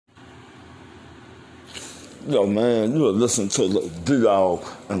Yo, man, you are listening to the Deedogg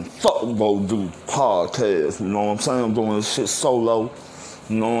and Fuck Bo Do podcast. You know what I'm saying? I'm doing this shit solo.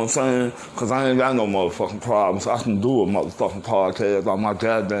 You know what I'm saying? Because I ain't got no motherfucking problems. I can do a motherfucking podcast by my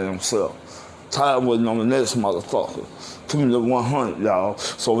goddamn self. Tired waiting on the next motherfucker. Give me the 100, y'all.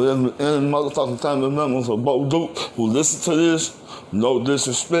 So any motherfucking family members of Bo Duke who listen to this, no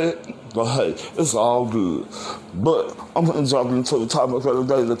disrespect, but hey, it's all good. But I'm gonna jump into the topic of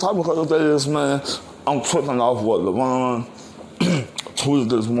the day. The topic of the day is, man, I'm tripping off what LeBron tweeted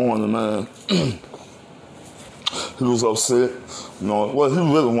this morning, man. He was upset. You know, well, he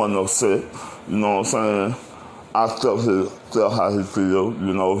really wasn't upset. You know what I'm saying? I felt how he feel.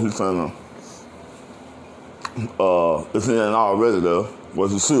 You know, he's saying, if he ain't already there, well,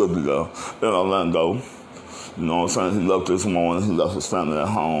 he should be there in Orlando. You know what I'm saying? He left this morning. He left his family at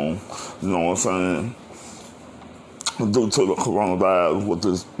home. You know what I'm saying? Due to the coronavirus, with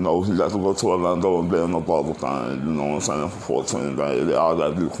this, you know, he got to go to Orlando and be in a bubble thing, you know what I'm saying, for 14 days. They all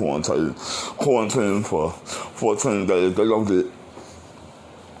got to be quarantined for 14 days. They don't get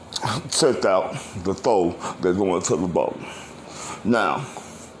checked out before they go into the bubble. Now,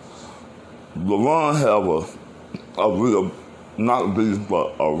 LeBron have a real, not beef,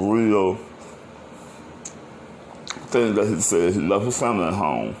 but a real thing that he said. He left his family at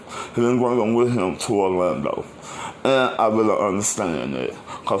home. He didn't bring them with him to Orlando. And I really understand that.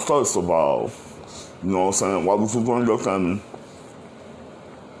 Because first of all, you know what I'm saying, why would you bring your family,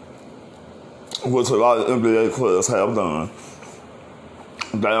 which a lot of NBA players have done,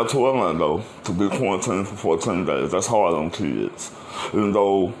 down to Orlando to be quarantined for 14 days? That's hard on kids. Even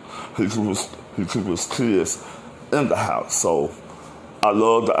though he keep his kids in the house. So I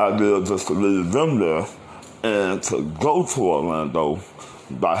love the idea just to leave them there and to go to Orlando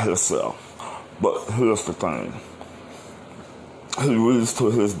by himself. But here's the thing. He reads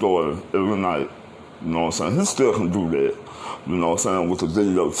to his daughter every night. You know what I'm saying? He still can do that. You know what I'm saying? With the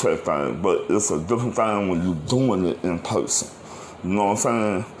video chat thing. But it's a different thing when you're doing it in person. You know what I'm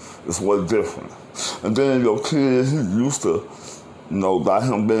saying? It's way different. And then your kid, he used to, you know, by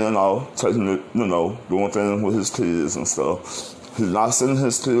him being out, taking it, you know, doing things with his kids and stuff. He's not sending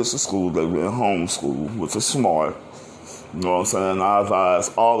his kids to school. They're being homeschooled, which is smart. You know what I'm saying? I advise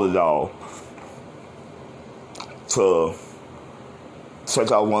all of y'all to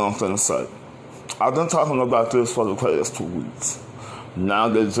check out what I'm finna say. I've been talking about this for the past 2 weeks. Now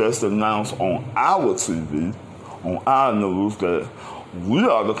they just announced on our TV, on our news, that we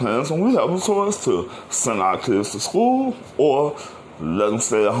are the parents and we have a choice to send our kids to school or let them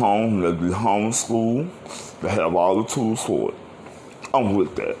stay at home, let them be homeschooled. They have all the tools for it. I'm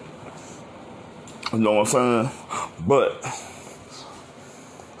with that. You know what I'm saying? But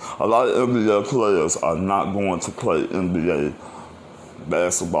a lot of NBA players are not going to play NBA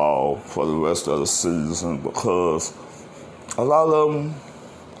basketball for the rest of the season because a lot of them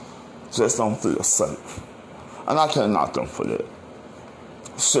just don't feel safe. And I can't knock them for that.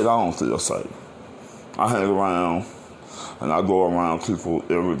 Shit, I don't feel safe. I hang around and I go around people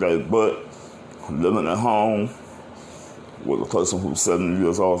every day, but living at home with a person who's 70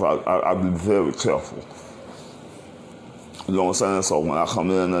 years old, I be very careful. You know what I'm saying? So when I come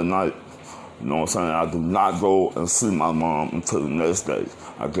in at night, you know what I'm saying, I do not go and see my mom until the next day.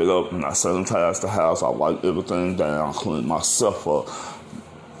 I get up and I sanitize the house, I wipe everything down, I clean myself up,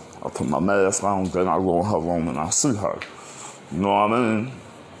 I put my mask on, then I go in her room and I see her. You know what I mean?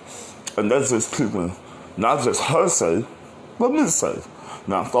 And that's just keeping not just her safe, but me safe.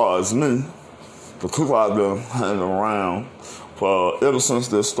 Now, as far as me, the people I've been hanging around for ever since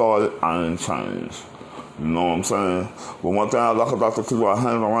this started, I ain't changed. You know what I'm saying? But one thing I like about the people I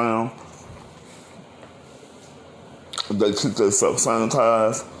hang around, they keep themselves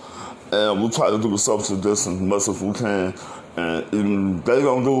sanitized, and we try to do the social distance as much as we can. And even if they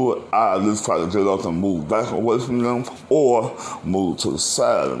don't do it, I at least try to get up and move back away from them or move to the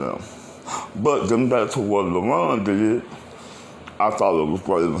side of them. But getting back to what LeBron did, I thought it was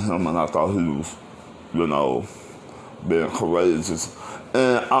great of him, and I thought he was, you know, being courageous.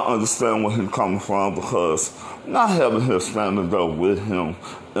 And I understand where he's coming from because not having his family there with him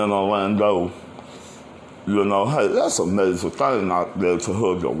in Orlando, you know, hey, that's a major thing out there to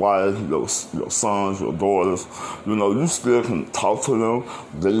hug your wife, your sons, your daughters. You know, you still can talk to them,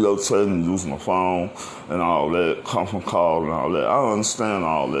 video chatting, using the phone and all that, conference call and all that. I understand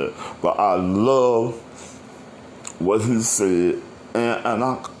all that. But I love what he said, and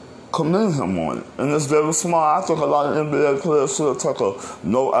I commend him on it. And it's very smart. I think a lot of NBA players should take a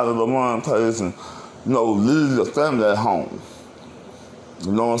note out of the LeBron page and, you know, leave your family at home.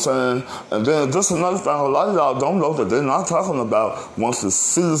 You know what I'm saying? And then just another thing, a lot of y'all don't know that they're not talking about once the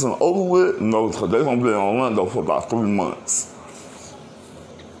season over with, because they're going to be in Orlando for about 3 months.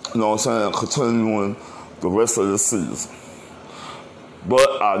 You know what I'm saying? Continuing the rest of the season.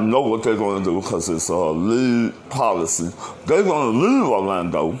 But I know what they're going to do because it's a league policy. They're going to leave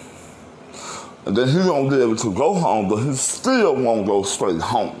Orlando, and then he's going to be able to go home, but he still won't go straight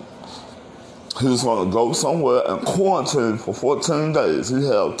home. He's going to go somewhere and quarantine for 14 days. He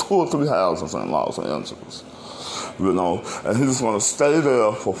had 2 or 3 houses in Los Angeles, you know, and he's going to stay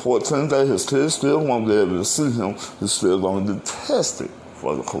there for 14 days. His kids still won't be able to see him. He's still going to be tested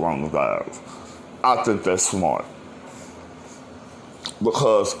for the coronavirus. I think that's smart.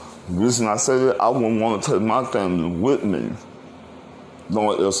 Because the reason I say that, I wouldn't want to take my family with me,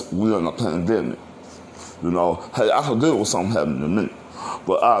 knowing we're in a pandemic. You know, hey, I could deal with something happening to me.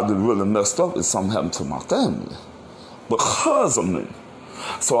 But I'd be really messed up if something happened to my family because of me.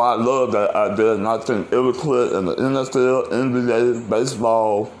 So I love that idea, and I think every player in the NFL, NBA,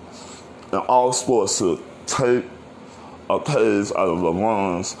 baseball, and all sports should take a page out of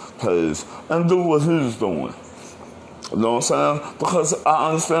LeBron's page and do what he's doing. You know what I'm saying? Because I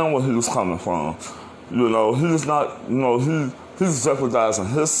understand where he was coming from. You know, he's not, you know, he's jeopardizing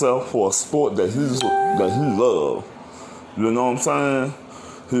himself for a sport that he loves. You know what I'm saying?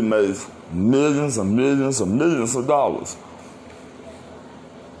 He made millions and millions and millions of dollars.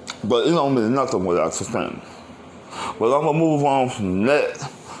 But it don't mean nothing without your family. But I'm going to move on from that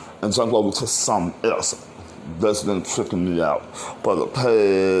and jump over to something else that's been tricking me out for the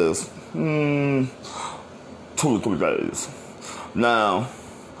past 2 or 3 days. Now,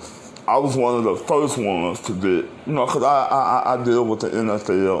 I was one of the first ones to get, you know, because I deal with the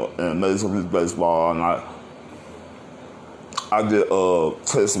NFL and Major League Baseball, and I get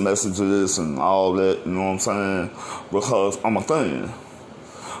text messages and all that, you know what I'm saying, because I'm a fan.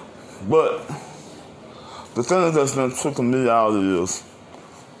 But the thing that's been tripping me out is,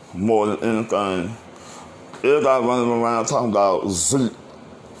 more than anything, everybody running around talking about Zeke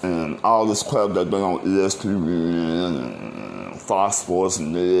and all this crap that been on ESPN and Fox Sports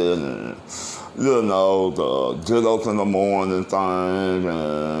and you know, the Get Up in the Morning thing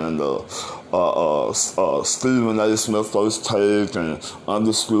and Stephen A. Smith First Take and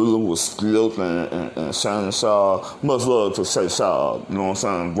Undisputed with Skip and Shannon Sharp. Much love to Shay Sharp, you know what I'm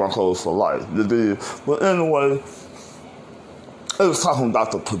saying? Broncos for life, you did. But anyway, it was talking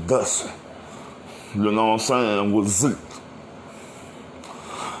about the production, you know what I'm saying, with Zeke.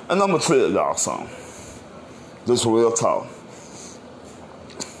 And I'm going to tell y'all something. This real talk.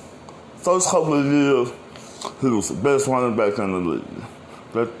 First couple of years, he was the best running back in the league.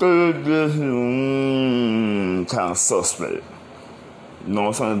 The third year, he kind of suspect. You know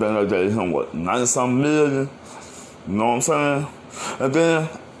what I'm saying? Then they gave him, 90-something million? You know what I'm saying? And then,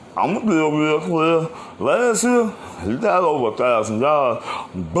 I'm going to be real clear. Last year, he got over 1,000 yards.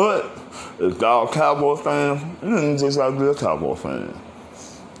 But, if y'all Cowboy fans, you didn't just have to be a Cowboy fan.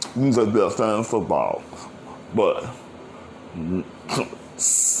 You can just be a fan of football. But,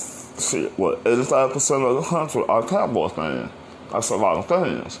 shit, 85% of the country are Cowboy fans. That's a lot of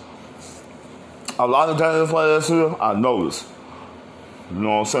things. A lot of games last year, I noticed. You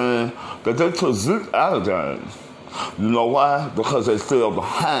know what I'm saying? That they took Zeke out of games. You know why? Because they fell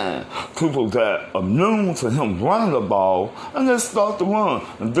behind. People got immune to him running the ball, and they start to run.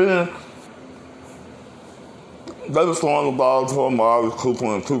 And then they was throwing the ball to Amari Cooper,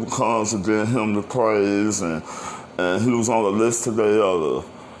 and people comes and then him the praise, and he was on the list today of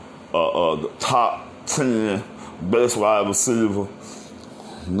the top 10 best wide receiver.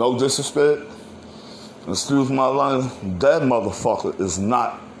 No disrespect, excuse my language, that motherfucker is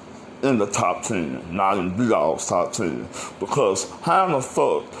not in the top 10, not in Deedogg's top 10. Because how in the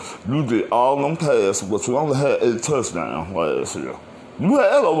fuck you did all them passes, but you only had 8 touchdowns last year? You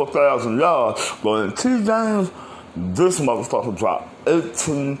had over 1,000 yards, but in 2 games, this motherfucker dropped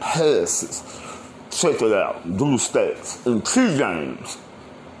 18 passes. Check it out, do the stats. In 2 games.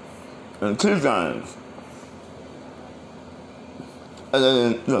 In 2 games. And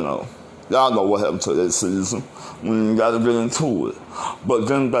then, you know, y'all know what happened to that season. We ain't got to get into it. But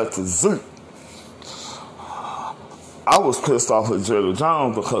then back to Zeke. I was pissed off at Jerry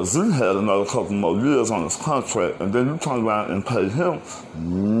Jones because Zeke had another couple more years on his contract, and then you turn around and pay him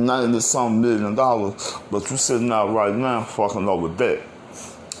 $90-some million, but you sitting out right now fucking over that.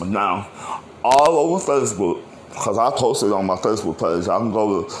 Now, all over Facebook, because I posted on my Facebook page, I can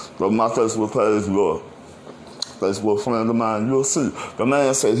go to my Facebook page, look. Facebook friend of mine, you'll see. The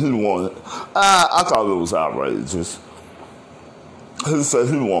man said he wanted, I thought it was outrageous. He said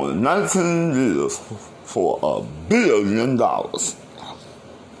he wanted 19 years for $1 billion.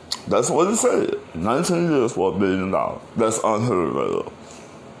 That's what he said. 19 years for $1 billion. That's unheard of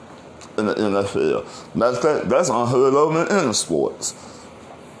in the NFL. That's unheard of in any sports.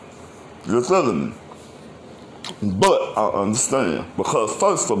 You're telling me. But I understand. Because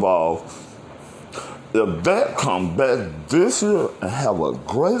first of all, if that come back this year and have a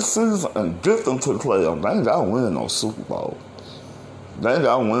great season and get them to the playoffs, they ain't got to win no Super Bowl. They ain't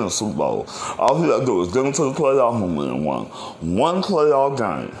got to win a Super Bowl. All he got to do is get them to the playoffs and win one playoff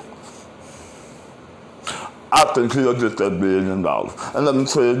game. I think he'll get that $1 billion. And let me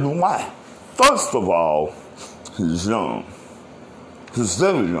tell you why. First of all, he's young. He's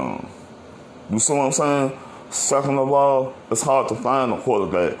very young. You see what I'm saying? Second of all, it's hard to find a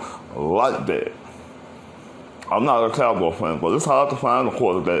quarterback like that. I'm not a Cowboy fan, but it's hard to find a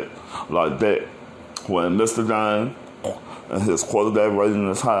quarterback like that when Mr. Game and his quarterback rating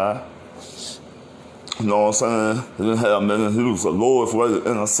is high. You know what I'm saying? He didn't have many. He was the lowest rated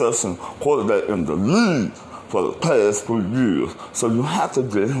interception quarterback in the league for the past 3 years. So you have to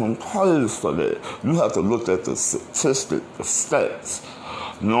give him praise for that. You have to look at the statistics, the stats.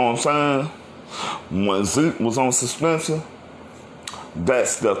 You know what I'm saying? When Zeke was on suspension, that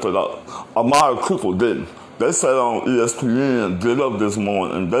stepped it up. Amari Cooper didn't. They said on ESPN, Get Up this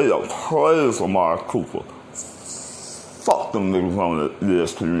morning, and they praised Amari Cooper. Fuck them niggas on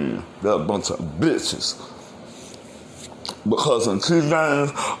ESPN. They're a bunch of bitches. Because in 2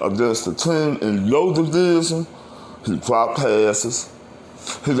 games against the team in your division, he dropped passes.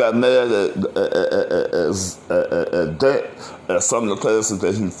 He got mad at that, at some of the passes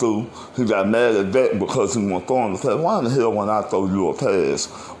that he threw. He got mad at that because he wasn't throwing the pass. Why in the hell when I throw you a pass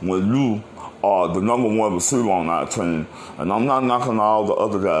when you are the number 1 receiver on our team? And I'm not knocking all the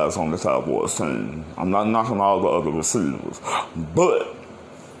other guys on the Cowboys team. I'm not knocking all the other receivers. But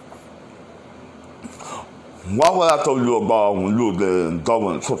why would I throw you a ball when you're there and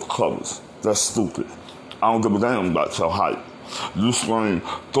double and triple covers? That's stupid. I don't give a damn about your height. You scream,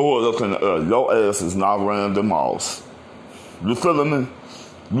 throw it up in the air. Your ass is not Randy Moss. You feeling me?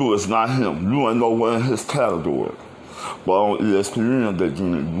 You is not him. You ain't nowhere in his category. But on ESPN, they give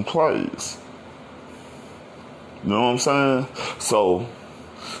you praise. You know what I'm saying? So,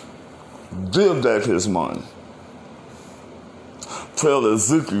 give Dak his money. Tell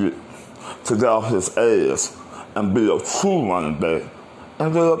Ezekiel to get off his ass and be a true running back.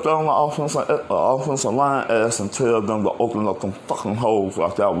 And get up there on the offensive line ass and tell them to open up them fucking holes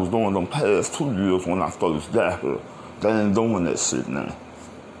like I was doing them past 2 years when I first got here. They ain't doing that shit now.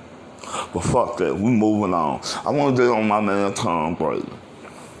 But fuck that, we moving on. I want to get on my man Tom Brady.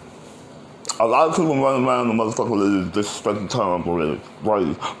 A lot of people running around the motherfucker league disrespecting Tom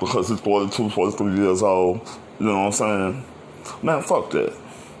Brady because he's 42, 43 years old. You know what I'm saying? Man, fuck that.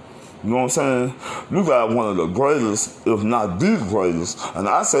 You know what I'm saying? You got one of the greatest, if not the greatest, and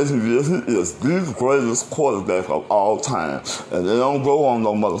I say he is the greatest quarterback of all time. And they don't go on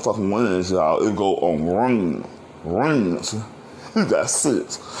no motherfucking wins, y'all. It go on rings. He got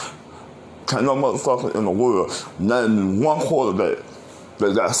 6. Can't no motherfucker in the world name me one quarterback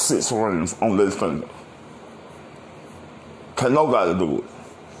that got 6 rings on their finger. Can't nobody do it.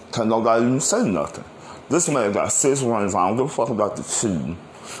 Can't nobody even say nothing. This man got 6 rings. I don't give a fuck about the cheating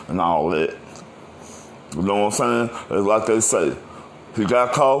and all that. You know what I'm saying? It's like they say, he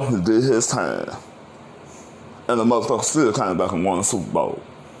got caught, he did his time. And the motherfucker still came back and won a Super Bowl.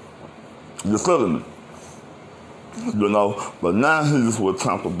 You feeling me? You know, but now he's with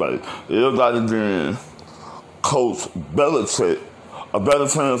Tampa Bay. Everybody getting Coach Belichick a better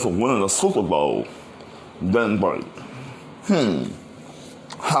chance of winning a Super Bowl than Brady.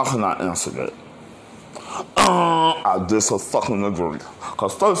 How can I answer that? I fucking agree.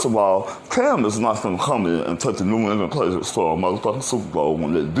 Because first of all, Cam is not going to come in and take the New England Patriots for a motherfucking Super Bowl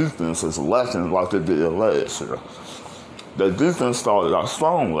when their defense is lacking like they did last year. Their defense started out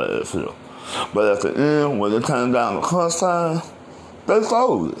strong last year. But at the end, when it came down to crunch time, they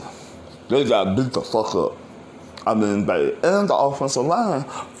folded. They got beat the fuck up. I mean, and the offensive line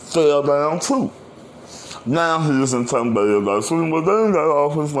fell down too. Now he's in Tampa Bay, like, well, they ain't got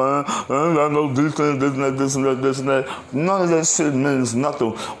offensive line, they ain't got no defense, this and that. None of that shit means nothing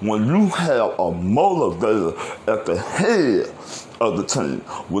when you have a motivator at the head of the team,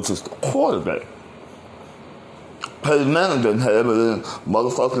 which is the quarterback. Peyton Manning didn't have it in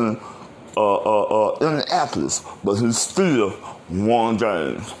motherfucking Indianapolis, but he still won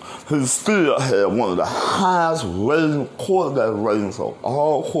games. He still had one of the highest rating quarterback ratings of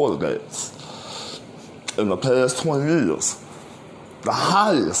all quarterbacks in the past 20 years. The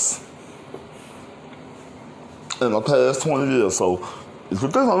highest in the past 20 years. So if you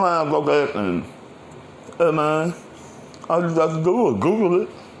think I'm going to go back and, hey man, all you got to do is Google it.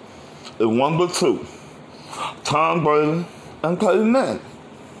 It one but two. Tom Brady and Peyton Manning.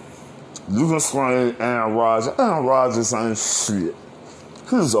 You can scream Aaron Rodgers. Aaron Rodgers ain't shit.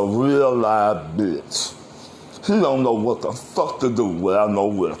 He's a real live bitch. He don't know what the fuck to do without no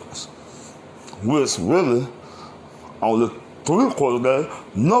weapons. Which really, only 3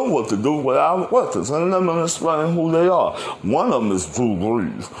 quarterbacks know what to do without weapons. And let me explain who they are. One of them is Drew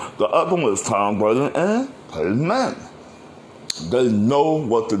Brees. The other one is Tom Brady and Peyton Manning. They know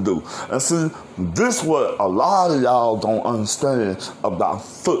what to do. And see, this is what a lot of y'all don't understand about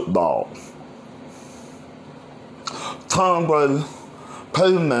football. Tom Brady,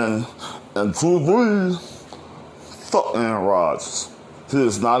 Peyton Manning, and Drew Brees, fuck Aaron Rodgers. He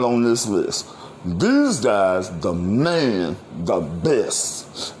is not on this list. These guys demand the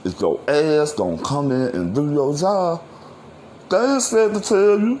best. If your ass don't come in and do your job, they ain't scared to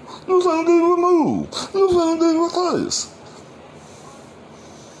tell you, you finna get removed. You finna get replaced.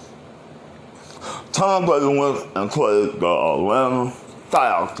 Tom Brady went and played the Atlanta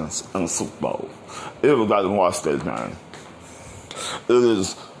Falcons in the Super Bowl. Everybody watched that game. It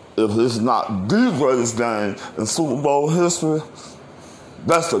is, if it's not the greatest game in Super Bowl history,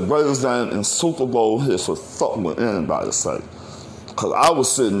 that's the greatest game in Super Bowl history. Fuck what anybody say. Because I was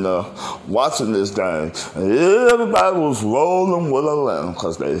sitting there watching this game, and everybody was rolling with Atlanta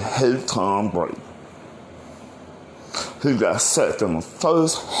because they hate Tom Brady. He got sacked in the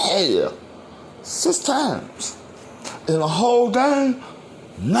first half 6 times. In the whole game,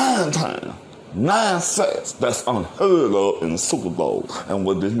 9 times. 9 sacks. That's unheard of in the Super Bowl. And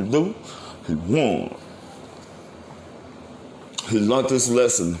what did he do? He won. He learned this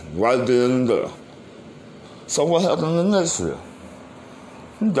lesson right there and there. So what happened the next year?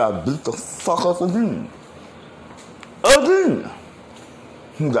 He got beat the fuck up again. Again.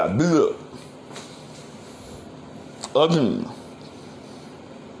 He got beat up. Again.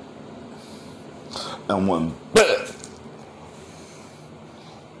 And went back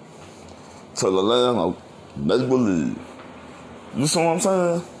to the land of make-believe. You see what I'm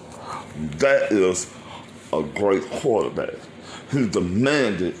saying? That is a great quarterback. He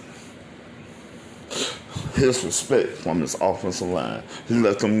demanded his respect from his offensive line. He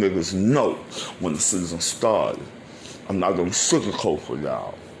let them niggas know when the season started. I'm not gonna sugarcoat for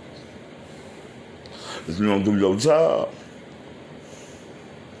y'all. If you don't do your job,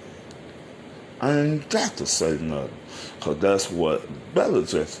 I ain't got to say nothing. Because that's what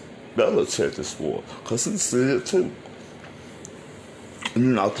Belichick is for. Because he said it too. You're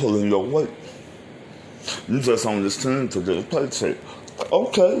not pulling your weight. You just on this team to get a paycheck.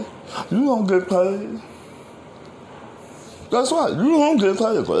 Okay, you don't get paid. That's right, you don't get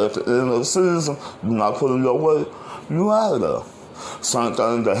paid. But at the end of the season, you're not pulling your weight, you out of there. Same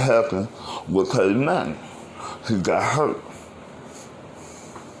thing that happened with Peyton Manning. He got hurt.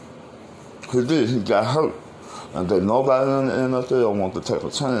 He did, he got hurt. And then nobody in the NFL wanted to take a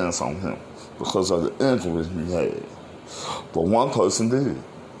chance on him because of the injury he had. But one person did.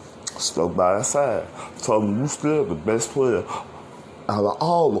 Stuck by his side. Told him, you still the best player out of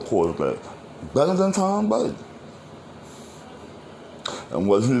all the quarterbacks. Better than Tom Brady. And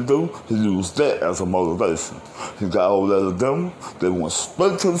what he do? He used that as a motivation. He got over there to Denver. They went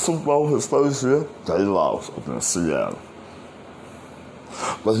straight to the Super Bowl his first year. They lost up in Seattle.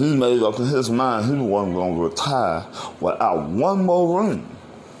 But he made up in his mind he wasn't going to retire without one more ring.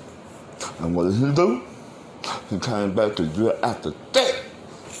 And what did he do? He came back the year after that,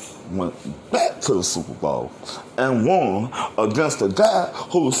 went back to the Super Bowl, and won against the guy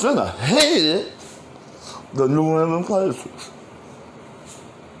who was in ahead the New England Patriots.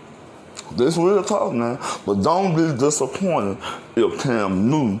 This real talk, man. But don't be disappointed if Cam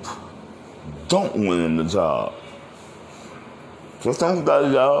Newton don't win the job. Just think about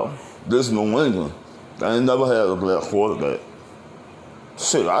it, y'all. This New England, they ain't never had a black quarterback.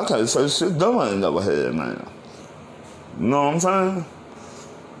 Shit, I can't say shit them ain't never had, man. You know what I'm saying?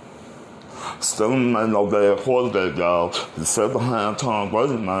 Still ain't no bad quarterback, y'all. He sat behind Tom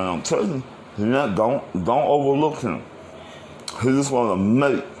Brady, man. I'm telling you, don't overlook him. He just want to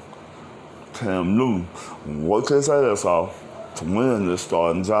make Cam Newton work his ass off to win this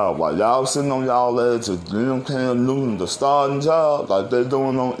starting job. While y'all sitting on y'all edge of giving Cam Newton the starting job like they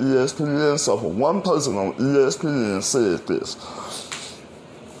doing on ESPN. So for one person on ESPN said this,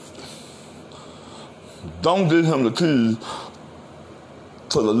 don't give him the keys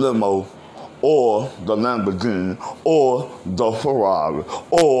to the limo or the Lamborghini or the Ferrari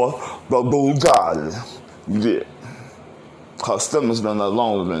or the Bugatti. Yeah. Because Stemmons been there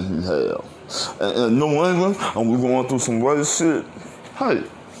longer than he had. And in New England, and we're going through some great shit, hey,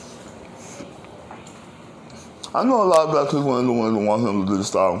 I know a lot of black people in the window want him to do the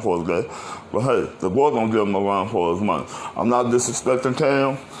starting quarterback, but hey, the boy gonna give him a run for his money. I'm not disrespecting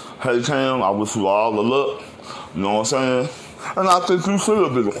Cam. Hey Cam, I wish you all the luck. You know what I'm saying? And I think you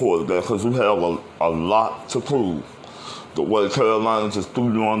should be the quarterback because you have a lot to prove. The way Carolina just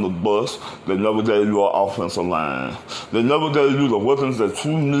threw you on the bus, they never gave you an offensive line. They never gave you the weapons that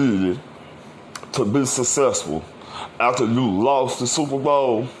you needed to be successful. After you lost the Super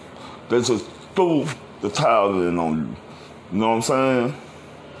Bowl, they just threw the towel in on you. You know what I'm saying?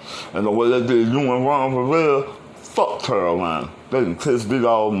 And the way they did you and Ron Rivera, fuck Carolina. They done pissed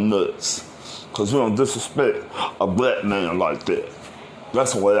Deedogg nuts. Because you don't disrespect a black man like that.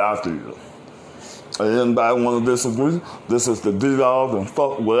 That's the way I feel. And anybody want to disagree? This is the Deedogg and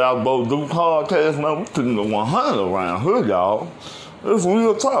Fuck Without Bo Do podcast. Man, we're putting the 100 around here, y'all. It's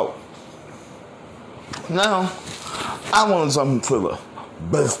real talk. Now, I want to jump into the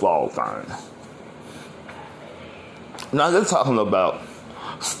baseball thing. Now, they're talking about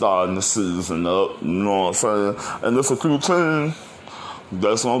starting the season up, you know what I'm saying? And there's a few teams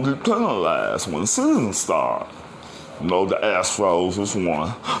that's going to be penalized when the season starts. You know, the Astros is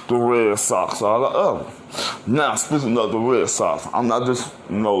one. The Red Sox are the other. Now, speaking of the Red Sox, I'm not just,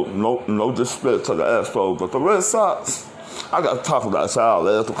 no disrespect to the Astros, but the Red Sox, I got to talk about y'all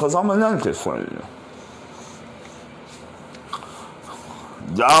after because I'm a Yankees fan.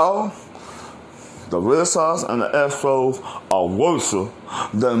 Y'all, the Red Sox and the Astros are worse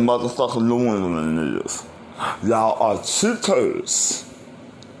than motherfucking New England is. Y'all are cheaters.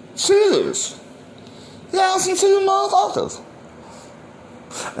 Cheaters. Y'all some cheating motherfuckers.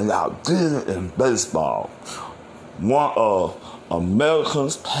 And y'all did it in baseball. One of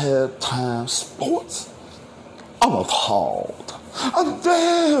America's pastime sports. I'm appalled. I'm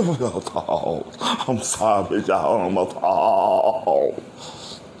very appalled. I'm sorry, y'all. I'm appalled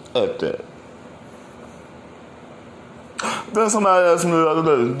at that. Then somebody asked me the other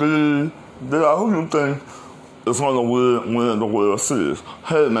day, who you think is going to win the World Series?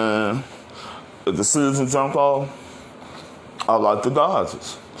 Hey, man, if the season jump off, I like the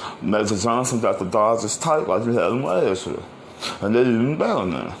Dodgers. Major Johnson got the Dodgers tight like he had them last year. And they're even better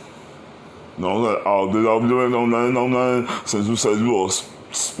now. You know, like, you ain't no name, since you said you were a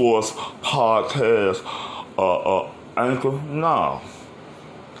sports podcast anchor. Nah.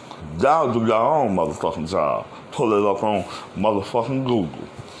 Y'all do your own motherfucking job. Pull it up on motherfucking Google.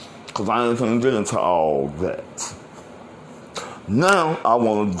 Because I ain't gonna get into all that. Now, I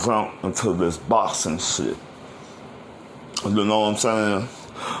want to jump into this boxing shit. You know what I'm saying?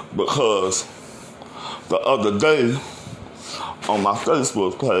 Because the other day, on my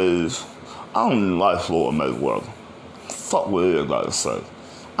Facebook page, I don't even like Floyd Mayweather. Fuck what everybody say.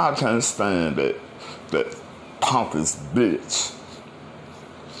 I can't stand that pompous bitch.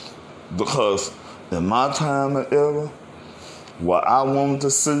 Because in my time and era, what I wanted to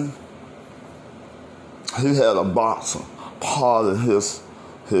see, he had a boxer, part of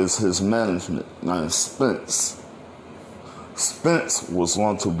his management named Spence. Spence was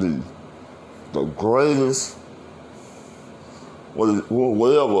going to be the greatest, whatever,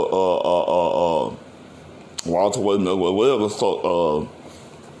 Walter Whitman, whatever Floyd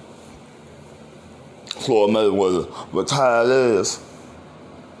Mayweather retired as.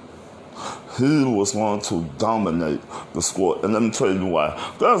 He was going to dominate the sport. And let me tell you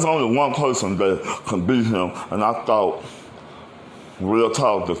why. There's only one person that can beat him, and I thought, real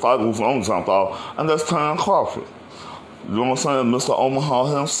talk, the fight was on jump off, and that's Terence Crawford. You know what I'm saying? Mr. Omaha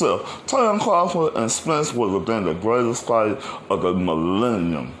himself. Terence Crawford and Spence would have been the greatest fight of the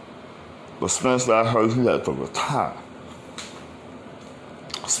millennium. But Spence got hurt, he had to retire.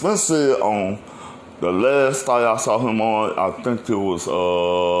 Spence said on the last fight I saw him on, I think it was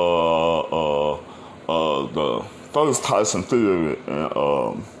the first Tyson Fury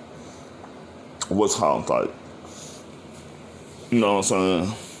and what's called fight. You know what I'm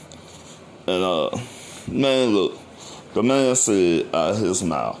saying? And man, look, the man said out of his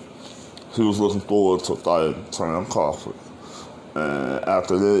mouth he was looking forward to fighting Terence Crawford. And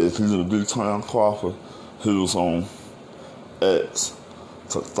after that, if he didn't beat Terence Crawford, he was on X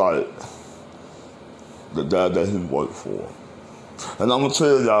to fight the guy that he worked for. And I'm going to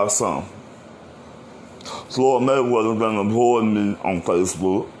tell y'all something. Floyd Mayweather been avoiding me on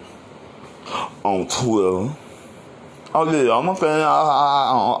Facebook, on Twitter. Oh yeah, I'm a fan.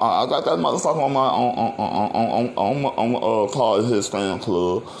 I got that motherfucker on my part of his fan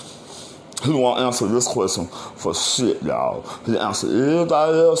club. He won't answer this question for shit, y'all. He answered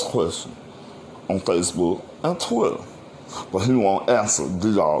everybody else's question on Facebook and Twitter. But he won't answer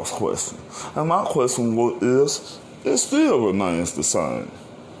Deedogg's question. And my question is, it still remains the same.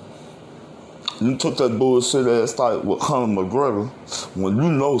 You took that bullshit ass fight with Conor McGregor when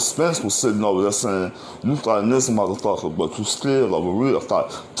you know Spence was sitting over there saying, you fighting this motherfucker, but you scared of a real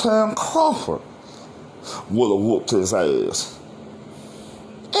fight. Tam Crawford would have whooped his ass.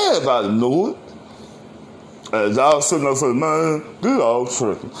 Everybody knew it. And y'all sitting there saying, man, they all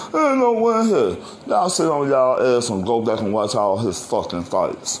tripping. There ain't no one here. Y'all sit on y'all ass and go back and watch all his fucking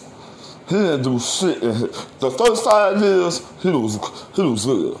fights. He didn't do shit in his. The first 5 years, he was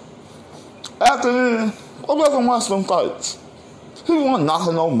good. After then, go back and watch them fights. He wasn't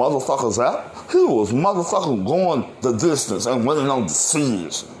knocking no motherfuckers out. He was motherfucking going the distance and winning on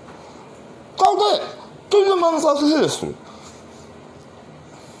decision. Go back. Do your motherfucking history.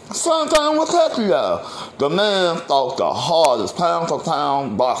 Same thing with Pacquiao. The man fought the hardest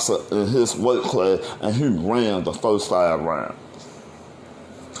pound-for-pound boxer in his weight class, and he ran the first 5 rounds.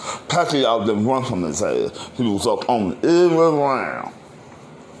 Pacquiao didn't run from his ass. He was up on every round.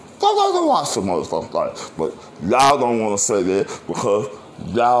 Go back and watch the motherfucking fight. But y'all don't want to say that because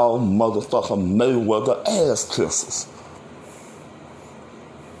y'all motherfucker Mayweather ass kissers.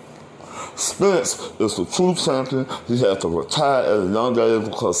 Spence is the true champion. He had to retire at a young age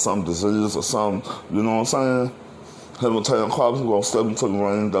because of some disease or something. You know what I'm saying? Him and Tam Crawford going to step into the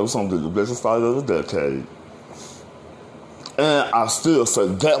ring. That was something the biggest fight of the decade. And I still say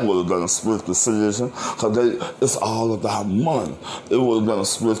that would have been a split decision because it's all about money. It would have been a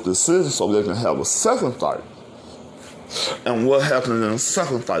split decision so they can have a second fight. And what happened in the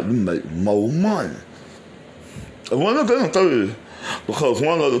second fight? You make more money. It wouldn't have been a third because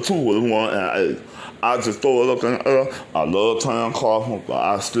one of the two would have won. And I just throw it up in the air. I love Tam Crawford, but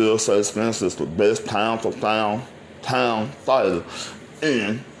I still say Spence is the best pound-for-pound fighter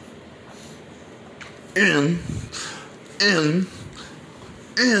in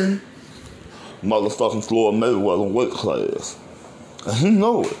motherfucking Floyd Mayweather weight class. And he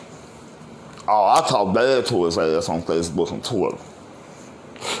know it. Oh, I talk bad to his ass on Facebook and Twitter.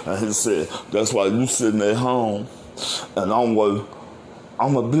 And he said, that's why you sitting at home and I'm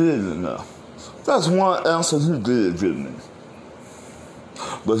a billionaire. That's one answer he did give me.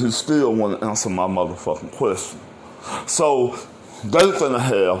 But he still want to answer my motherfucking question. So, they finna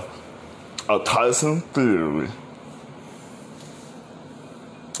have a Tyson Fury.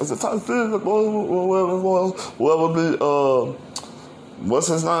 Is it Tyson Fury? Whoever be, what's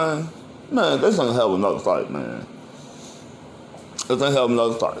his name? Man, they finna have another fight, man. They finna have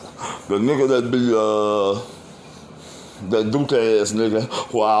another fight. The nigga that be, that Duke ass nigga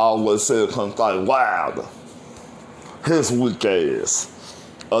who I always said couldn't fight Wilder. His weak ass.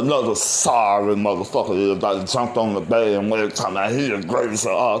 Another sorry motherfucker everybody jumped on the bandwagon talking about he the greatest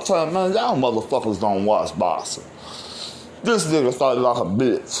of all time. Man, y'all motherfuckers don't watch boxing. This nigga fight like a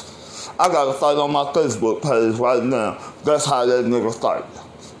bitch. I got a fight on my Facebook page right now. That's how that nigga fight.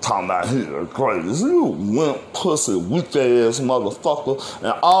 Talking about he the greatest. You wimp, pussy, weak ass motherfucker.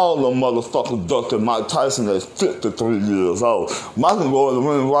 And all the motherfuckers ducked at Mike Tyson at 53 years old. Mike can go in the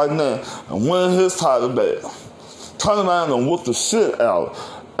ring right now and win his title back. Turn around and whoop the shit out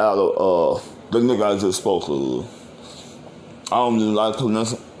of the nigga I just spoke to. I don't even like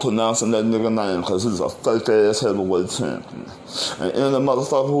pronouncing that nigga name because he's a fake ass heavyweight champion. And any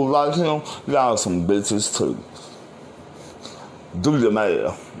motherfucker who like him, y'all some bitches too. Do your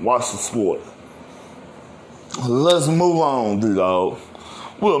math. Watch the sport. Let's move on, Deedogg.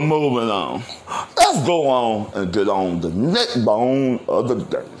 We're moving on. Let's go on and get on the neck bone of the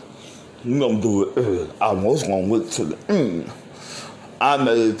day. We're going to do it early. I was going to wait to the end. I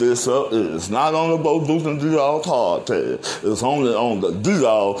made this up. It's not on the Bo Duke and Deedogg podcast. It's only on the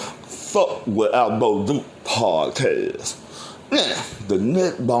Deedogg Fuck Without Bo Duke podcast. Now, the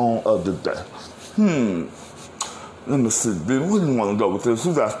neck bone of the day. Let me see, dude. Where do you want to go with this?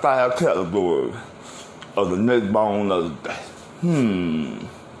 We got 5 categories of the neck bone of the day.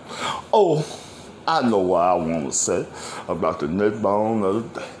 Oh, I know what I want to say about the neck bone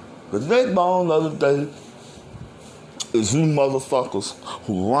of the day. The neck bone of the day is you motherfuckers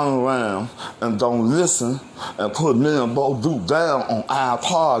who run around and don't listen and put me and Bo Duke down on our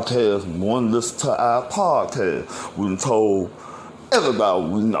podcast and want to listen to our podcast. We done told everybody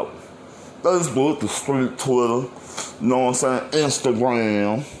we know. Facebook, the street, Twitter, you know what I'm saying,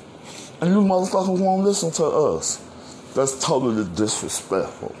 Instagram, and you motherfuckers won't listen to us. That's totally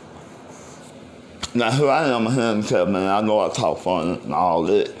disrespectful. Now, here I am, a handicap man. I know I talk funny and all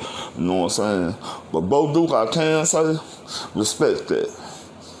that. You know what I'm saying? But Bo Duke, I can say, respect that.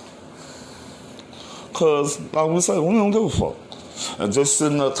 Because, like we say, we don't give a fuck. And just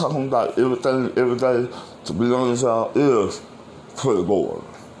sitting there talking about everything every day, to be honest, y'all, is pretty boring.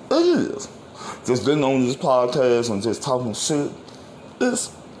 It is. Just getting on this podcast and just talking shit,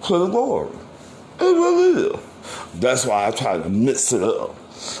 it's pretty boring. It really is. That's why I try to mix it up.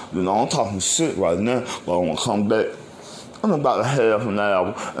 You know, I'm talking shit right now, but I want to come back in about a half an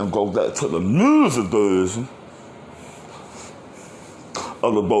hour and go back to the music version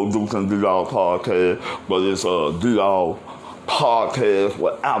of the Bo Dukes and Deedogg podcast, but it's a Deedogg podcast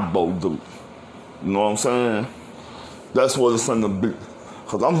without Bo Dukes. You know what I'm saying? That's what it's gonna be.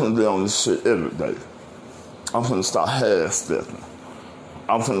 Cause I'm gonna be on this shit every day. I'm gonna start half-stepping.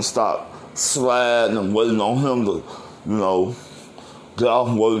 I'm gonna stop sliding and waiting on him to, you know, get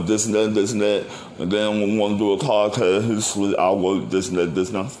off work, this and that. And then when we want to do a podcast, he's sweet, I'll work this and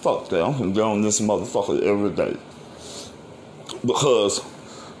that. Fuck that. I'm gonna get on this motherfucker every day. Because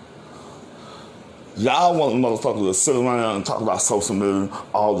y'all want motherfuckers to sit around and talk about social media,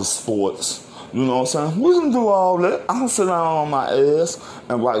 all the sports. You know what I'm saying? We can do all that. I can sit down on my ass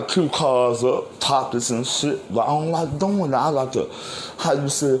and write cue cards up, topics and shit. But I don't like doing that. I like to, how you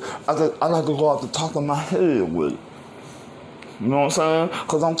say, I like to go out the top of my head with it. You know what I'm saying?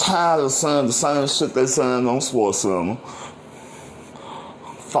 Because I'm tired of saying the same shit they saying on SportsCenter,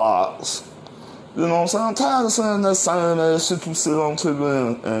 Fox. You know what I'm saying? I'm tired of saying that same ass shit you sit on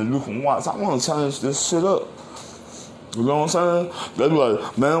TV and you can watch. I want to change this shit up. You know what I'm saying? They be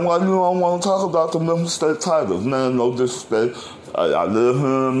like, man, why you don't want to talk about the Memphis State Tigers? Man, no disrespect. I live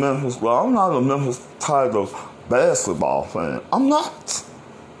here in Memphis, but I'm not a Memphis Tigers basketball fan. I'm not.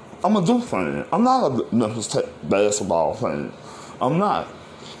 I'm a Duke fan. I'm not a Memphis basketball fan. I'm not.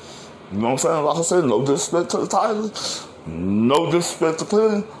 You know what I'm saying? Like I said, no disrespect to the Tigers, no disrespect to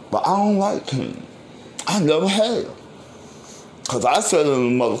Penny, but I don't like Penny. I never have. Because I said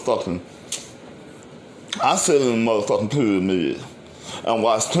in the motherfucking pyramid and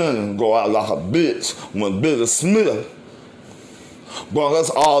watched Penny go out like a bitch when Billy Smith brought us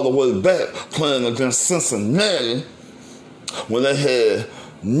all the way back playing against Cincinnati when they had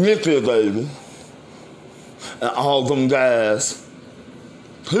Nicky baby and all them guys.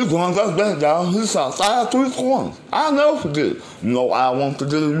 He brought us back, y'all. He shot 5 3-pointers. I'll never forget it. You know I want to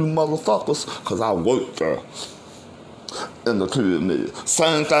do you motherfuckers? Because I worked there in the pyramid.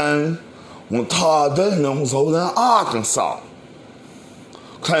 Same thing when Todd Daniel was over there in Arkansas.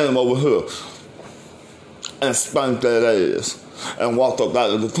 Came over here and spanked that ass and walked up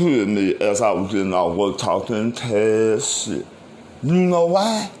out of the pyramid as I was getting off work talking cash shit. You know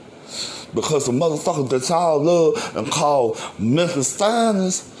why? Because the motherfuckers that y'all love and call Memphis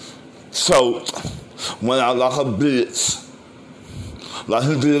finest choked, went out like a bitch. Like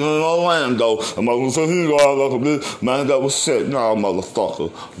he did in Orlando. And motherfucker said he go out like a bitch. Man, that was shit. No,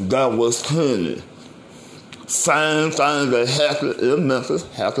 motherfucker. That was Kenny. Same thing that happened in Memphis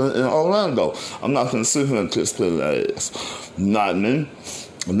happened in Orlando. I'm not gonna sit here and kiss Penny ass. Not me.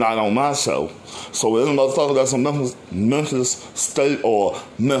 Not on my show. So any motherfucker that's a Memphis State or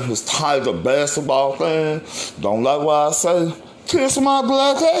Memphis Tiger basketball fan, don't like what I say, kiss my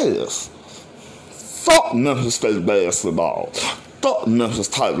black ass. Fuck Memphis State basketball. Fuck Memphis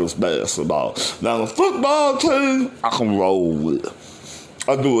Tigers basketball. Now the football team, I can roll with.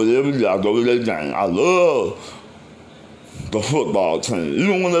 I do it every day. I go to that game. I love the football team.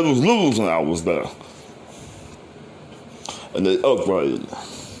 Even when they was losing, I was there. And they upgraded.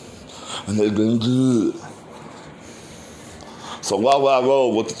 And they been good. So why would I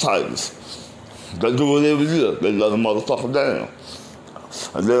roll with the Titans? They do it every year. They let a motherfucker down.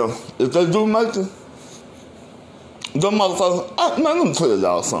 And then, if they do make it, them motherfuckers, man, let me tell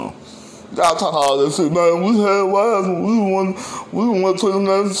y'all something. Y'all talk all this shit, man, we had wives and we went to the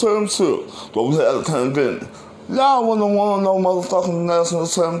national championship. But we had a pandemic. Y'all wouldn't want no motherfucking national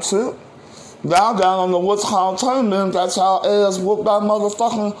championship. Y'all down on the what's called tournament got y'all ass whooped by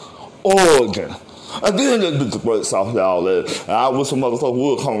motherfucking Oregon. And then they beat the brakes off y'all ass. And I wish a motherfucker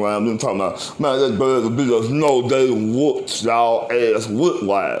would come around and talking about, man, that bird will beat us. No, they whooped y'all ass with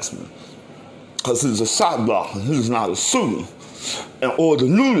Wiseman. Because he's a shot blocker. He's not a shooter. And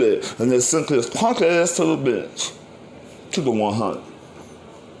Oregon knew that. And they sent his punk ass to the bench. To the 100.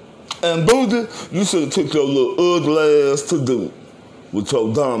 And Booty, you should have took your little ugly ass to Duke. With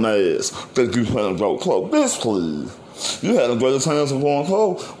your dumb ass. Think you finna go close. Bitch, please. You had a greater chance of going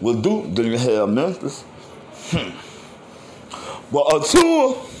close with Duke than you had Memphis. But a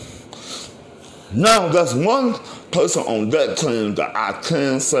tour, now that's one person on that team that I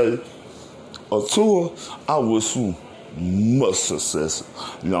can say, a tour, I wish you much success,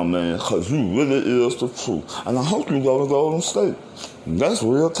 young man, because you really is the truth. And I hope you go to Golden State. That's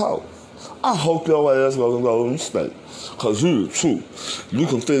real talk. I hope your ass go to Golden State. Because you the truth. You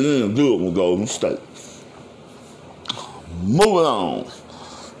can fit in good with Golden State. Moving on.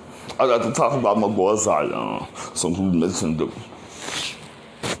 I got to talk about my boy Zion. Some people mentioned him.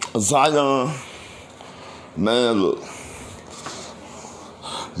 Zion Man, look.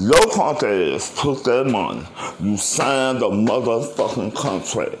 Your punk ass took that money. You signed a motherfucking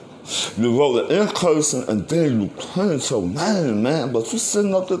contract. You wrote it in person and then you cleared your name, man. But you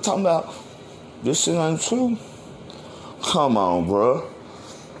sitting up there talking about this shit ain't true? Come on, bro.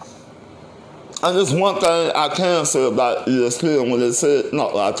 And there's one thing I can say about ESPN when they said,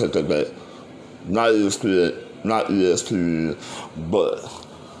 no, I take that back. Not ESPN, but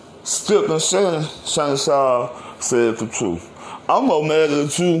Skip and Shannon Sharp said the truth. I'm more mad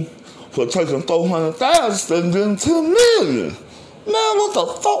at you for taking 400,000 than getting 10 million. Man, what the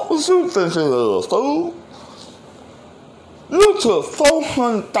fuck was you thinking of, fool? You took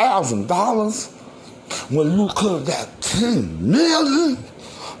 $400,000 when you could have got 10 million?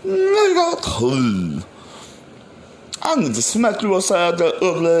 Nigga, please. I need to smack you upside that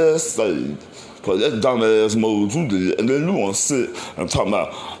ugly ass stage for that dumb ass move you did, and then you want to sit and talk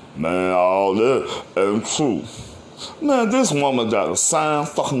about, man, all that ain't true. Man, this woman got a signed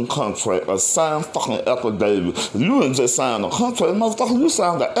fucking contract, a signed fucking affidavit. You didn't just sign a contract, motherfucker, you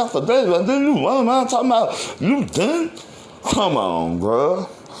signed the affidavit, and then you run around talking about, you didn't? Come on, bruh.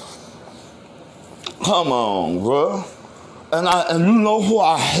 Come on, bruh. And you know who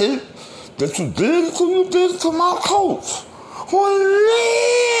I hate that you did it to? You did it to my coach, who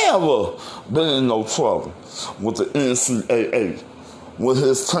never been in no trouble with the NCAA, with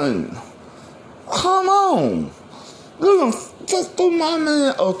his team. Come on. You done just threw my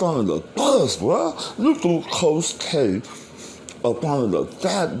man up under the bus, bro. You threw Coach K up under the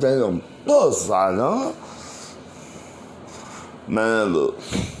goddamn bus, I know. Man, look.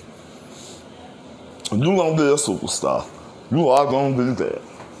 You gonna be a superstar. You are gonna be that.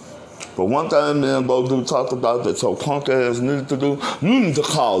 But one thing me and Bo do talk about that your punk ass need to do, you need to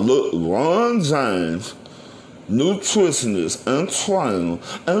call Ron James, nutritionist and trainer,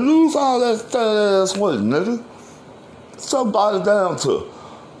 and lose all that fat ass weight, nigga. Somebody down to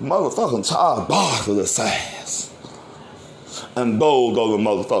motherfucking Charles Barkley size. And Bo go to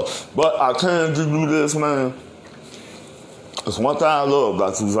motherfucker. But I can give you this, man. It's one thing I love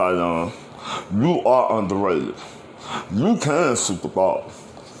about you, Zion. You are underrated. You can Super Bowl.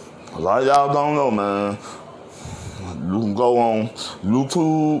 A lot of y'all don't know, man. You can go on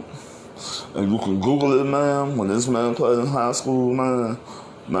YouTube and you can Google it, man. When this man played in high school, man,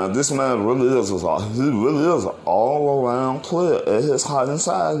 this man really is an all-around player at his height and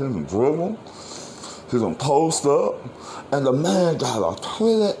size. He can dribble, he can post up, and the man got a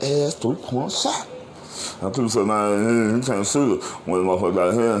pretty-ass three-point shot. And people say, man, he can't shoot it. When the motherfucker got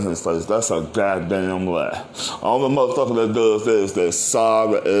a hand in his face, that's a goddamn lie. All the motherfucker that does that is that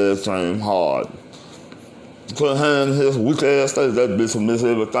sorry-ass James Harden. Put a hand in his weak-ass face, that bitch will miss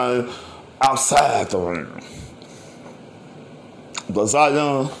everything outside the ring. But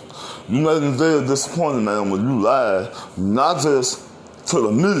Zion, you made me very disappointed, man, when you lied, not just to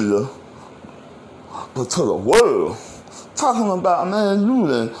the media, but to the world. Talking about, man, you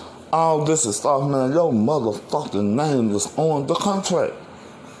done all this and stuff, man, your motherfucking name is on the contract.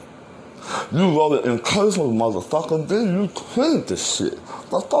 You wrote it in cursive, motherfucker, then you printed this shit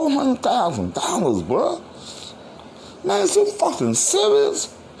for $400,000, bro. Man, is you fucking serious?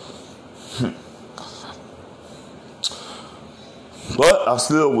 But I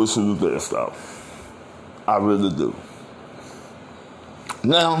still wish you the best, though. I really do.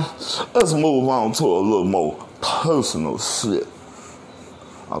 Now, let's move on to a little more personal shit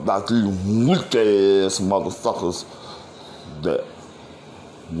about these weak-ass motherfuckers that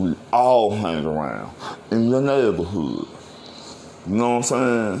we all hang around in your neighborhood. You know what I'm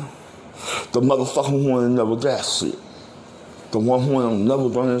saying? The motherfucker who ain't never got shit. The one who ain't never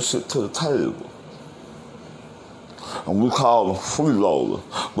bring shit to the table. And we call them freeloaders.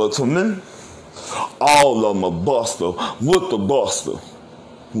 But to me, all of them are buster with the buster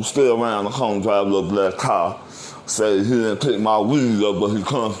who stay around the home, drive a little black car, say he didn't pick my weed up, but he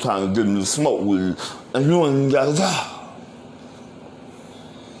comes trying to get me to smoke weed, and you ain't even got a job.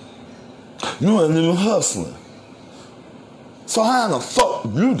 You ain't even hustling. So how in the fuck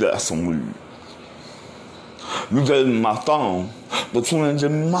you got some weed? You gave me my phone, but you ain't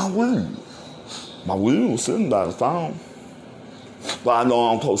give me my weed. My weed was sitting by the phone. But I know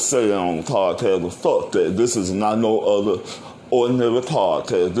I'm supposed to say that on the podcast, but fuck that. This is not no other ordinary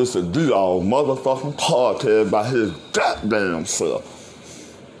podcast. This is Deedogg motherfucking podcast by his goddamn self.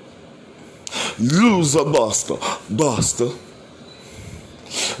 You's a buster.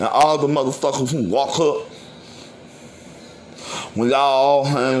 And all the motherfuckers who walk up, when y'all all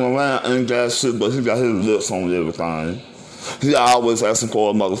hang around, ain't got shit, but he got his lips on everything. He always asking for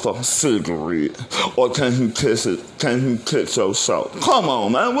a motherfucking cigarette. Or can he catch it? Can he catch your show? Come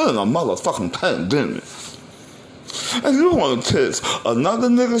on, man. We're in a motherfucking pandemic. And you want to text another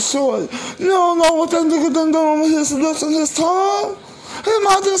nigga short. You don't know what that nigga done with his lips and his tongue. He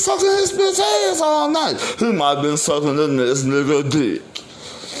might have been sucking his bitch ass all night. He might have been sucking the next nigga dick.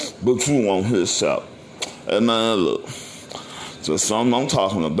 But you want his shout. Hey man, look. Just something I'm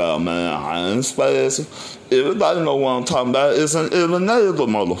talking about, man. I ain't spazzing. Everybody know what I'm talking about. It's in every neighbor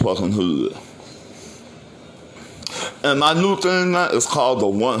motherfucking hood. And my new thing now is called the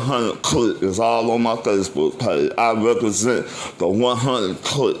 100 Click. It's all on my Facebook page. I represent the 100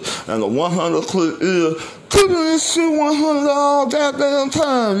 Click. And the 100 Click is keeping this shit 100 all goddamn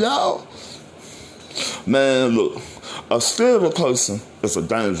time, y'all. Man, look. A stable person is a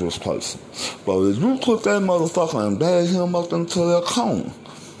dangerous person. But if you put that motherfucker and bag him up into that corner,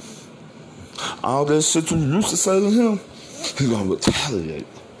 all that shit you used to say to him, he gonna retaliate.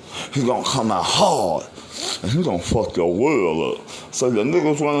 He gonna come out hard. And he gonna fuck your world up. So your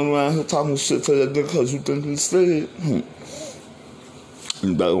niggas running around here talking shit to that nigga because you think he's scared.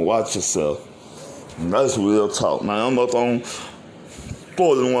 You better watch yourself. And that's real talk, man. I'm up on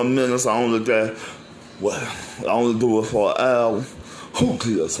 41 minutes. I only got, I only do it for an hour. Who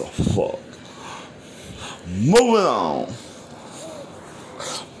gives a fuck? Moving on.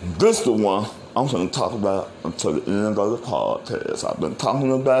 This the one I'm going to talk about until the end of the podcast. I've been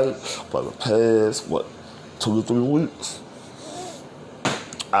talking about it for the past, 2 to 3 weeks.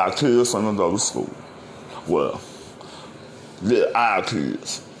 Our kids don't go to school. Well, yeah, our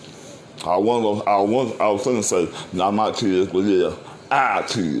kids. I was going to say, not my kids, but yeah, our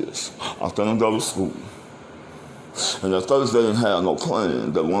kids are going to go to school. And at first they didn't have no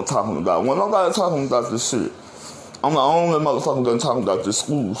plan. They weren't talking about, when nobody talking about this shit. I'm the only motherfucker that talking about this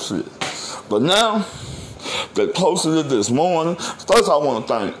school shit. But now, they posted it this morning. First I want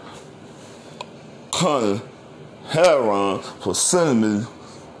to thank Connie Heron for sending me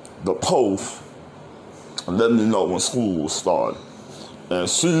the post and letting me know when school was starting. And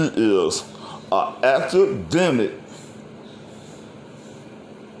she is an academic.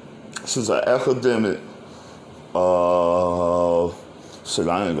 She's an academic. Shit,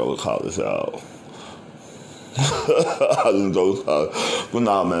 I ain't go to college, y'all. I didn't go to college. But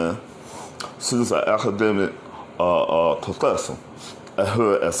nah, man. She's an academic professor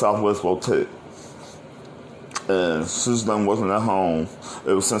at Southwest Tech. And she's been working at home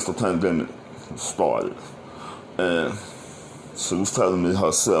ever since the pandemic started. And she was telling me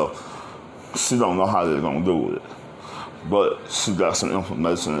herself, she don't know how they're going to do it. But she got some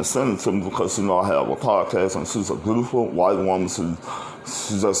information and sent it to me because she know I have a podcast and she's a beautiful white woman.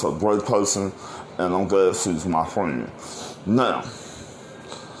 She's just a great person and I'm glad she's my friend. Now,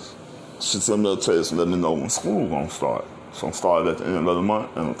 she sent me a text and let me know when school gonna start. So I'm starting at the end of the month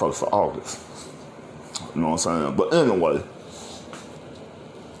and the 1st of August. You know what I'm saying? But anyway,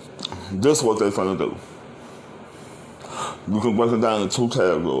 this is what they finna do. You can break it down in 2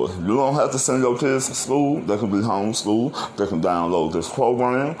 categories. You don't have to send your kids to school. They can be homeschooled. They can download this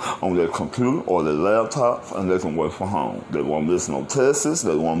program on their computer or their laptop, and they can work from home. They won't miss no tests.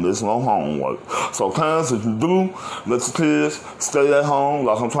 They won't miss no homework. So parents, if you do, let your kids stay at home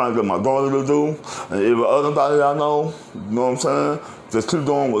like I'm trying to get my daughter to do, and every other body I know, you know what I'm saying? Just keep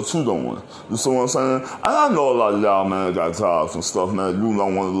doing what you doing. You see what I'm saying? And I know a lot of y'all, man, got jobs and stuff, man. You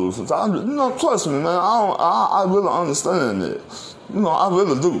don't want to lose. You know, trust me, man. I really understand that. You know, I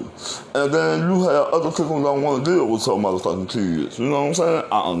really do. And then you have other people who don't want to deal with some motherfucking kids. You know what I'm saying?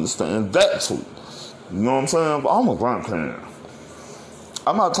 I understand that too. You know what I'm saying? But I'm a grandparent.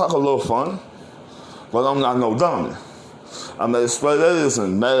 I might talk a little funny, but I'm not no dummy. I made straight A's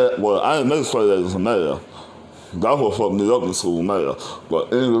and math. Well, I ain't made straight A's and math. That's what fucked me up in school, man.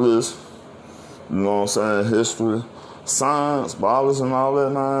 But English, you know what I'm saying, history, science, biology and all that,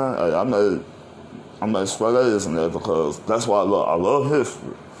 man. Hey, I made straight A's in that because that's what I love. I love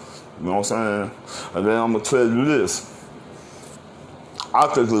history. You know what I'm saying? And then I'm going to tell you this. I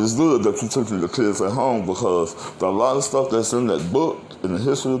think it's good that you took your kids at home because a lot of stuff that's in that book, in the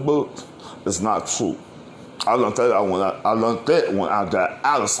history book, is not true. I learned that when I got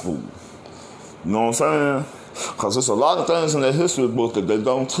out of school. You know what I'm saying? Because there's a lot of things in that history book that they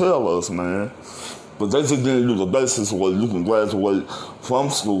don't tell us, man. But they just give you the basis where you can graduate from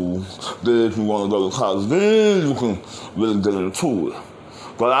school. Then if you want to go to college, then you can really get into it.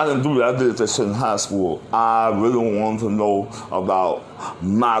 But I didn't do that. I did that shit in high school. I really wanted to know about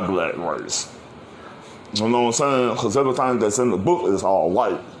my black race. You know what I'm saying? Because everything that's in the book is all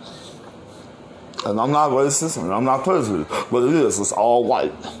white. And I'm not racist and I'm not prejudiced, but it is. It's all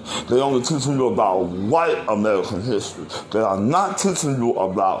white. They only teaching you about white American history. They are not teaching you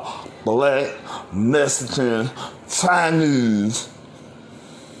about black, Mexican, Chinese,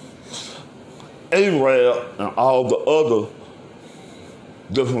 Arab and all the other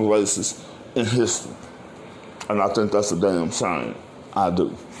different races in history. And I think that's a damn shame. I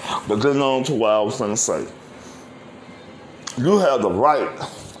do. But getting on to what I was going to say. You have the right,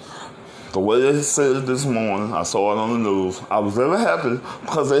 the way they said it this morning, I saw it on the news. I was very happy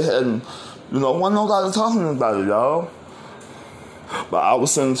because they hadn't, wasn't nobody talking about it, y'all. But I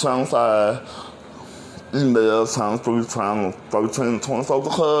was sending Channel 5 emails, Channel 3, Channel 13, 24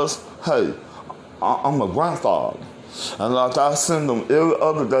 because, hey, I'm a grandfather. And like I send them every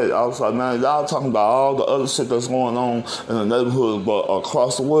other day, I was like, man, y'all talking about all the other shit that's going on in the neighborhood but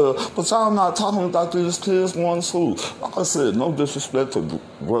across the world, but y'all not talking about these kids going to school. Like I said, no disrespect to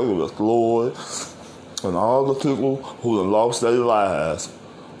Gregory Floyd and all the people who have lost their lives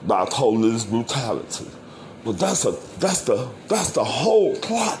by police brutality. But that's the whole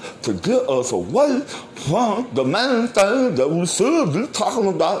plot to get us away from the main thing that we should be talking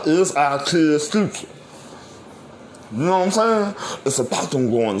about is our kids' future. You know what I'm saying? It's about them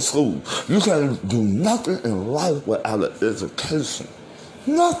going to school. You can't do nothing in life without an education.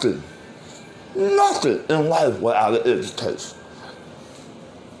 Nothing. Nothing in life without an education.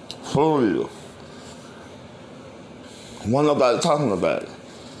 For real. Wasn't nobody talking about it.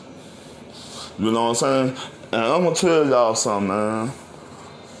 You know what I'm saying? And I'm going to tell y'all something, man.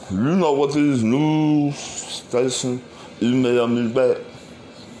 You know what these news stations email me back?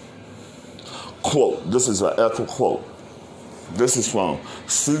 Quote, this is an actual quote. This is from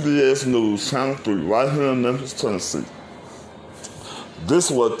CBS News, Channel 3, right here in Memphis, Tennessee. This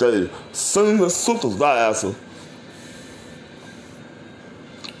is what they senior supervisor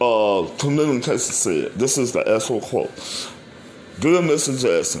communication said. This is the actual quote. Dear Mr.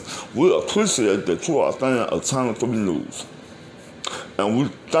 Jackson, we appreciate that you are a fan of Channel 3 News. And we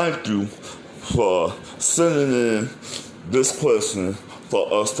thank you for sending in this question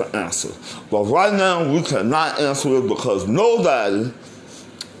for us to answer. But right now, we cannot answer it because nobody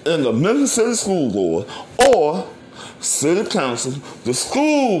in the Memphis City School Board or City Council, the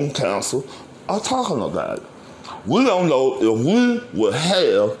school council, are talking about it. We don't know if we will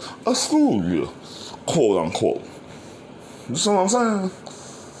have a school year, quote unquote. You see what I'm saying?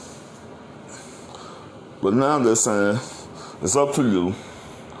 But now they're saying, it's up to you.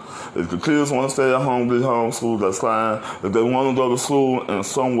 If the kids want to stay at home, be homeschooled, that's fine. If they want to go to school and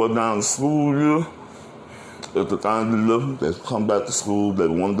somewhere down the school year, if the thing be living, they come back to school. They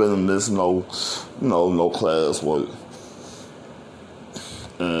want them to miss no class work.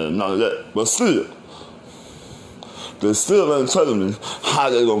 And none of that. But still, they still ain't telling me how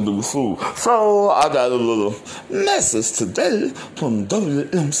they gonna do the school. So I got a little message today from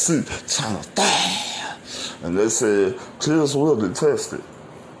WMC Channel 5. And they said, kids will be tested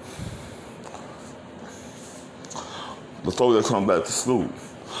before they come back to school.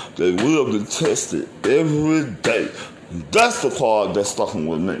 They will be tested every day. That's the part that's fucking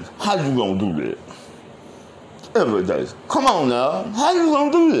with me. How you gonna do that? Every day. Come on now. How you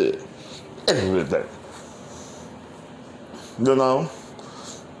gonna do that? Every day. You know?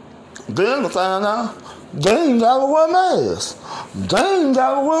 Then to find out, they ain't gotta wear masks. They ain't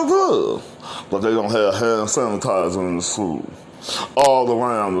gotta wear gloves. But they don't have hand sanitizer in the school. All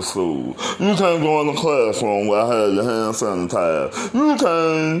around the school. You can't go in the classroom where I have your hand sanitizer. You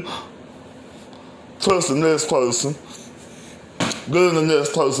can't touch the next person. Get in the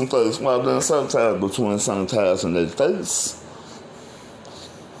next person's face while they're sanitizer between sanitizing their face.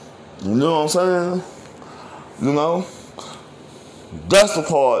 You know what I'm saying? You know? That's the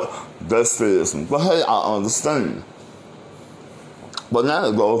part that scares me. But hey, I understand. But now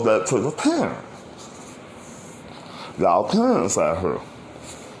it goes back to the parents. Y'all parents out here.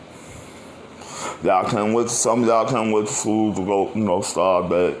 Some of y'all can't wait to school to go, start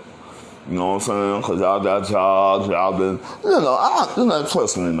back. You know what I'm saying? Because y'all got jobs, y'all been,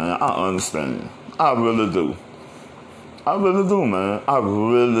 trust me, man, I understand. I really do. I really do, man. I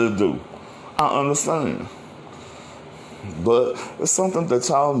really do. I understand. But it's something that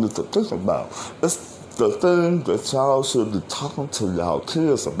y'all need to think about. It's the thing that y'all should be talking to y'all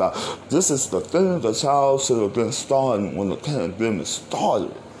kids about. This is the thing that y'all should have been starting when the pandemic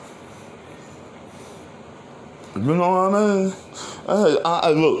started. You know what I mean?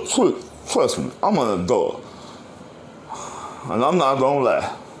 Hey, look, trust me, I'm an adult. And I'm not gonna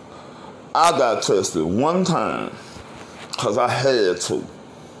lie. I got tested one time because I had to. You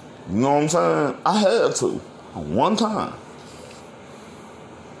know what I'm saying? I had to. One time.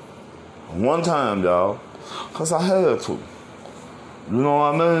 One time, y'all. Because I had to. You know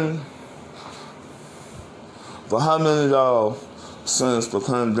what I mean? But how many of y'all, since the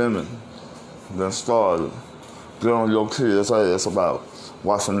pandemic then started, get on your kids' ass about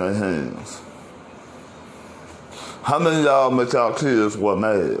washing their hands? How many of y'all make y'all kids wear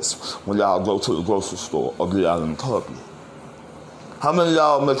masks when y'all go to the grocery store or get out in public? How many of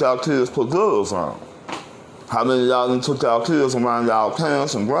y'all make y'all kids put gloves on? How many of y'all done took y'all kids around y'all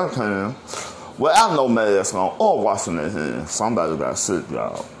parents and grandparents without no mask on or washing their hands? Somebody got sick,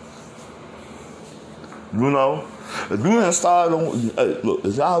 y'all. You know? If you didn't start on, hey, look,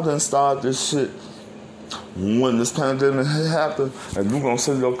 if y'all didn't start this shit when this pandemic happened and you gonna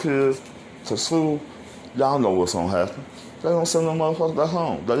send your kids to school, y'all know what's gonna happen. They gonna send them motherfuckers back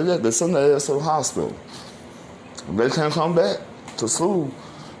home. They send their ass to the hospital. They can't come back to school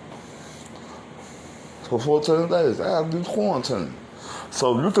for 14 days. They have to be quarantined.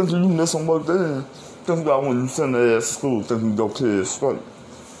 So if you think you missing work then, think about when you send their ass to school thinking your kids straight.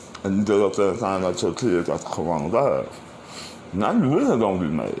 And you get up there and find out your kids got the coronavirus. Now you really gonna be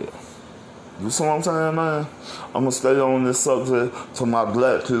mad. You see what I'm saying, man? I'm gonna stay on this subject to my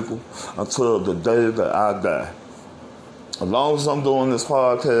black people until the day that I die. As long as I'm doing this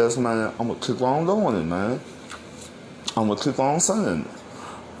podcast, man, I'm gonna keep on doing it, man. I'm gonna keep on saying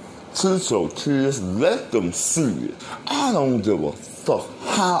it. Teach your kids, let them see it. I don't give a fuck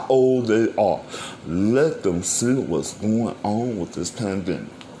how old they are. Let them see what's going on with this pandemic.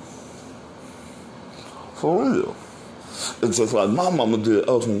 For real. It's just like my mama did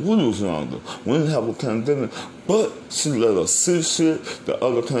us when we was younger. We didn't have a pandemic, but she let us see shit that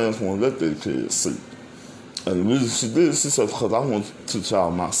other parents won't let their kids see. And the reason she did, she said, because I want to teach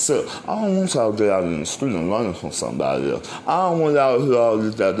y'all myself. I don't want y'all to get out in the street and learning from somebody else. I don't want y'all to hear all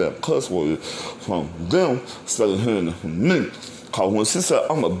these goddamn cuss words from them instead of hearing it from me. Because when she said,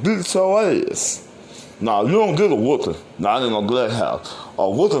 I'm going to beat your ass. Now, you don't get a whooping, not in a black house. A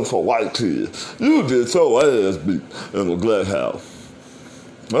whooping for white kids. You get your ass beat in a black house.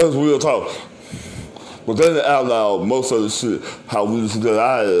 That's real talk. But they didn't outlaw most of the shit, how we used to get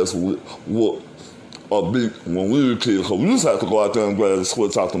our ass whooped or beat when we were kids. Because we used to have to go out there and grab the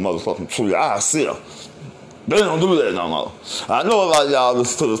switch out the motherfucking tree ourselves. They don't do that no more. I know a lot of y'all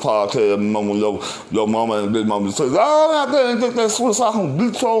listen to this podcast and remember your mama and big mama say, oh, out there and get that switch so I can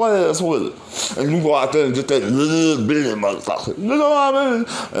beat your ass with it. And you go out there and get that little bitty motherfucker. You know what I mean?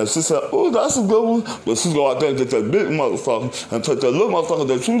 And she said, oh, that's a good one. But she go out there and get that big motherfucker and take that little motherfucker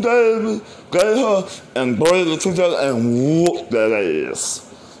that you gave her and braid it together and whoop that ass.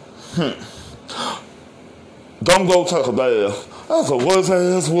 Don't go take a bath. That's the worst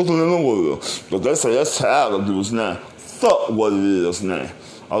ass whooping in the world. But they say that's child abuse now. Fuck what it is now.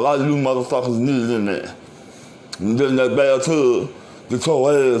 A lot of you motherfuckers need it in there. You get in that bathtub, get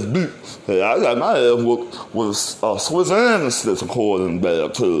your ass beat. Hey, I got my ass whooped with a Swiss and a stitch cord in the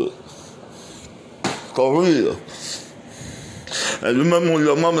bathtub. For real. And you remember when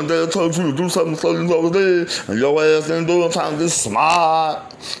your mom and dad told you to do something so you over there, and your ass didn't do it, trying to get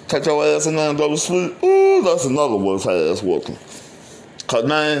smart, take your ass in there and go to sleep? Ooh, that's another worse ass whooping. Cause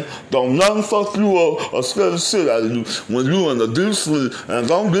man, don't nothing fuck you up or scare the shit out of you when you in the deep sleep. And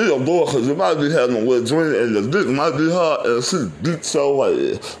don't get your door, cause you might be having a wet dream and your dick might be hard and she beats your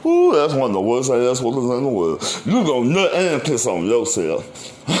ass. Ooh, that's one of the worst ass whoopings in the world. You gon' nut and piss on yourself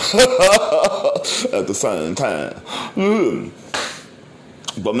at the same time.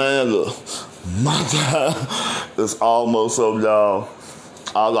 But man, look, my time is almost up, y'all.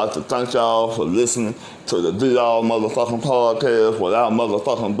 I'd like to thank y'all for listening to the Deedogg motherfucking podcast without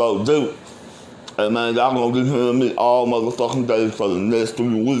motherfucking Bo Duke. And man, y'all gonna be hearing me all motherfucking days for the next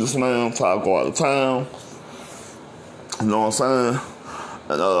 3 weeks, man. Till I go out of town. You know what I'm saying?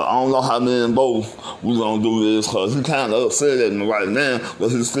 And I don't know how me and Bo we gonna do this, cause he kinda upset at me right now, but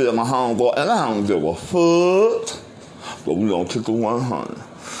he's still my homeboy, and I don't give a fuck. But we gonna keep it 100.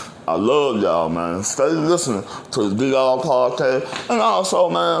 I love y'all, man. Stay listening to the Deedogg podcast. And also,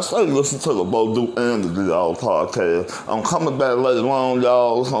 man, stay listening to the Bo Duke and the Deedogg podcast. I'm coming back later on,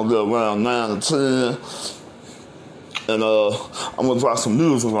 y'all. It's gonna be around 9 to 10. And I'm gonna drop some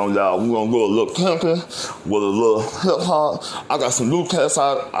music on y'all. We're gonna go a little camping with a little hip hop. I got some new cats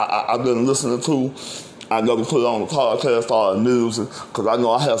I've been listening to. I never put it on the podcast for the music, because I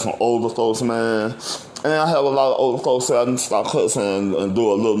know I have some older folks, man. And I have a lot of older folks that I need to start cussing and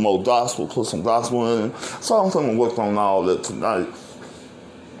do a little more gospel, put some gospel in. So I'm going to work on all that tonight.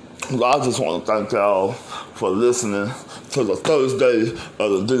 But I just want to thank y'all for listening to the Thursday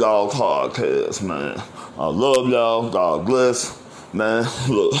of the Deedogg podcast, man. I love y'all. God bless. Man,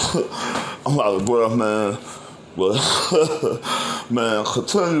 look, I'm out of breath, man. But man,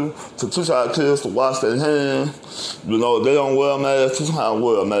 continue to teach our kids to wash their hands. You know, they don't wear masks, teach them how to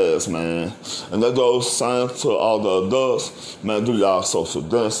wear a mask, man. And that goes same to all the adults. Man, do y'all social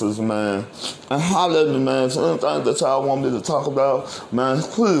distancing, man. And holler at me, man. So anything that y'all want me to talk about, man,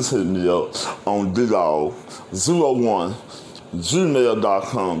 please hit me up on Deedogg 01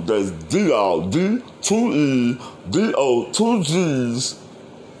 gmail.com. That's Deedogg, D2E, D-O, 2 G's,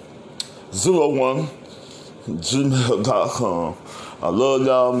 01 gmail.com. I love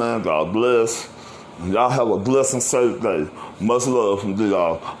y'all, man. God bless. Y'all have a blessed and safe day. Much love from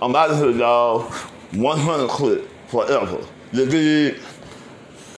Deedogg. I'm out of here, y'all. 100 click forever. You dig?